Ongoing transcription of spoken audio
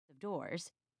doors,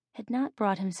 had not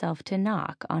brought himself to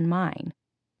knock on mine.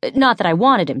 Not that I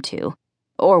wanted him to,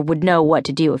 or would know what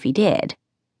to do if he did.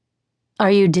 "Are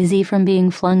you dizzy from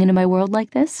being flung into my world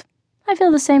like this? I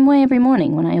feel the same way every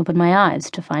morning when I open my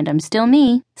eyes to find I'm still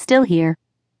me, still here."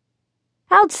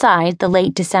 Outside, the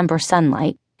late December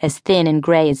sunlight, as thin and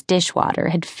gray as dishwater,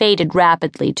 had faded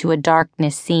rapidly to a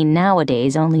darkness seen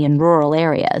nowadays only in rural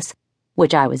areas,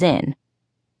 which I was in.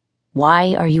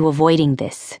 "Why are you avoiding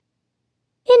this?"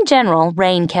 In general,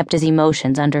 Rain kept his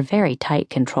emotions under very tight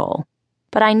control,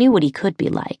 but I knew what he could be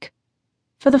like.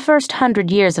 For the first 100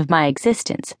 years of my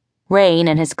existence, Rain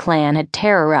and his clan had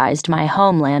terrorized my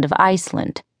homeland of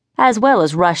Iceland, as well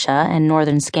as Russia and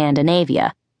northern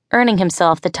Scandinavia, earning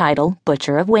himself the title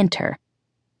Butcher of Winter.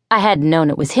 I hadn't known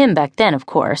it was him back then, of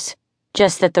course,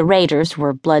 just that the raiders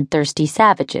were bloodthirsty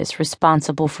savages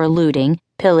responsible for looting,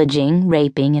 pillaging,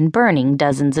 raping, and burning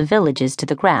dozens of villages to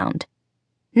the ground.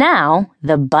 Now,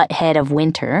 the butthead of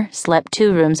Winter slept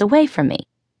 2 rooms away from me.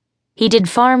 He did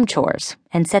farm chores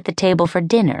and set the table for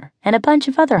dinner and a bunch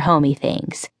of other homey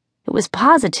things. It was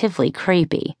positively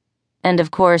creepy, and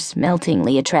of course,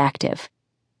 meltingly attractive.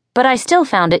 But I still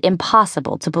found it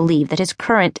impossible to believe that his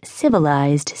current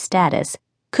civilized status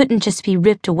couldn't just be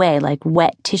ripped away like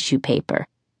wet tissue paper,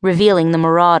 revealing the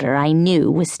marauder I knew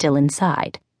was still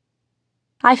inside.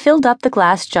 I filled up the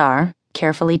glass jar,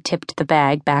 carefully tipped the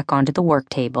bag back onto the work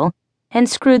table, and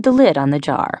screwed the lid on the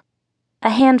jar. A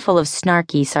handful of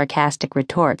snarky, sarcastic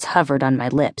retorts hovered on my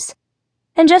lips.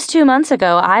 And just 2 months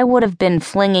ago, I would have been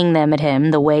flinging them at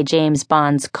him the way James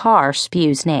Bond's car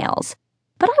spews nails.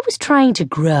 But I was trying to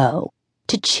grow,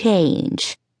 to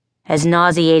change. As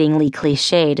nauseatingly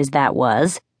cliched as that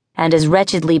was, and as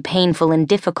wretchedly painful and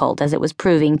difficult as it was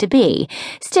proving to be,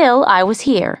 still I was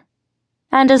here.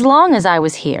 And as long as I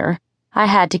was here, I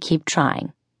had to keep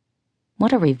trying.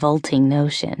 What a revolting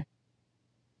notion.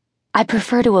 "I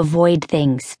prefer to avoid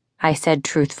things," I said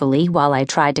truthfully while I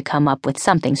tried to come up with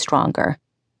something stronger.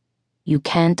 "You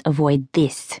can't avoid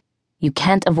this. You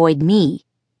can't avoid me."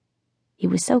 He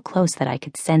was so close that I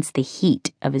could sense the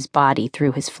heat of his body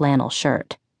through his flannel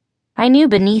shirt. I knew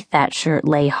beneath that shirt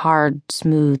lay hard,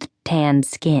 smooth, tanned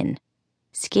skin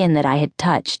that I had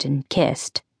touched and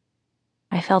kissed.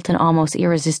 I felt an almost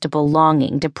irresistible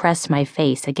longing to press my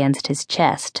face against his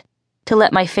chest, to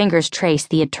let my fingers trace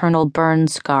the eternal burn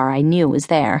scar I knew was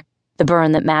there, the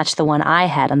burn that matched the one I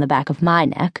had on the back of my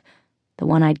neck, the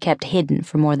one I'd kept hidden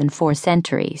for more than 4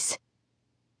 centuries.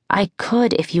 "I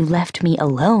could if you left me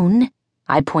alone,"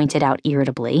 I pointed out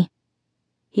irritably.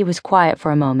 He was quiet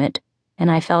for a moment,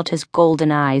 and I felt his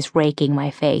golden eyes raking my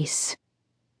face.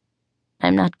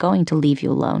 "I'm not going to leave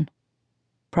you alone.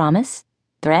 Promise?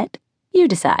 Threat? You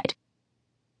decide."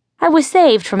 I was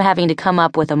saved from having to come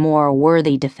up with a more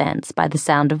worthy defense by the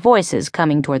sound of voices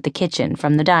coming toward the kitchen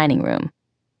from the dining room.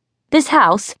 This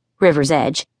house, River's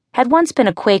Edge, had once been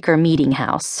a Quaker meeting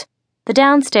house. The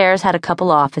downstairs had a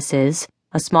couple offices,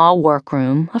 a small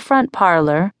workroom, a front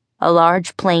parlor, a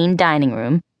large plain dining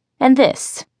room, and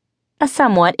this, a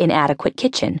somewhat inadequate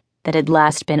kitchen that had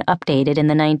last been updated in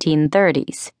the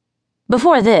 1930s.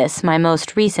 Before this, my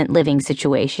most recent living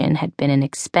situation had been an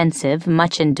expensive,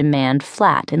 much-in-demand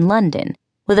flat in London,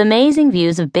 with amazing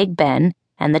views of Big Ben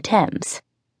and the Thames.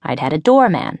 I'd had a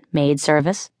doorman, maid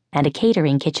service, and a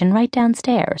catering kitchen right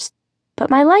downstairs. But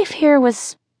my life here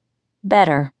was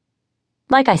better.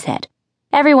 Like I said,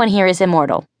 everyone here is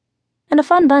immortal. And a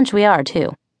fun bunch we are,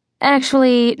 too.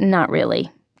 Actually, not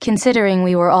really, considering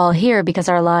we were all here because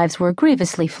our lives were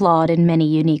grievously flawed in many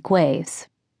unique ways.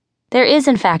 There is,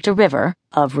 in fact, a river,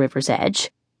 of River's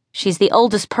Edge. She's the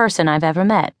oldest person I've ever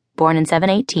met, born in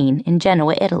 718 in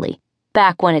Genoa, Italy,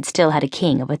 back when it still had a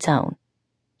king of its own.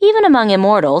 Even among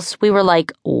immortals, we were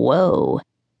like, whoa.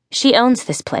 She owns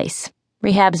this place,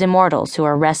 rehabs immortals who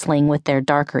are wrestling with their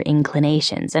darker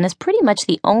inclinations, and is pretty much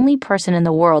the only person in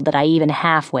the world that I even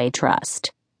halfway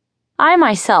trust. I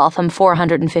myself am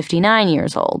 459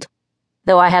 years old,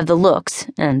 though I have the looks,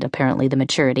 and apparently the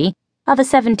maturity, of a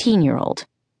 17-year-old.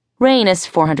 Rain is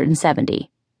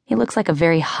 470. He looks like a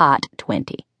very hot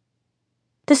 20.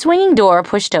 The swinging door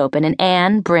pushed open and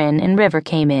Anne, Bryn, and River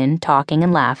came in, talking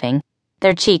and laughing,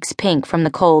 their cheeks pink from the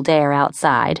cold air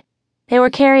outside. They were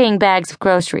carrying bags of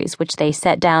groceries, which they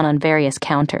set down on various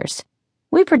counters.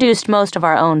 We produced most of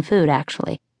our own food,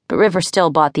 actually, but River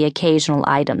still bought the occasional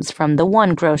items from the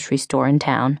one grocery store in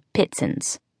town,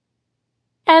 Pitson's.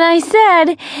 "And I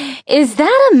said, 'Is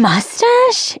that a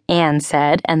mustache?' Anne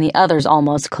said, and the others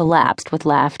almost collapsed with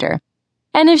laughter.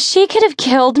 And if she could have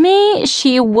killed me,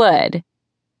 she would."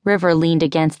 River leaned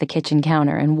against the kitchen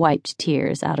counter and wiped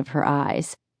tears out of her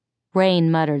eyes.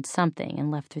 Rain muttered something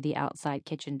and left through the outside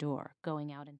kitchen door, going out and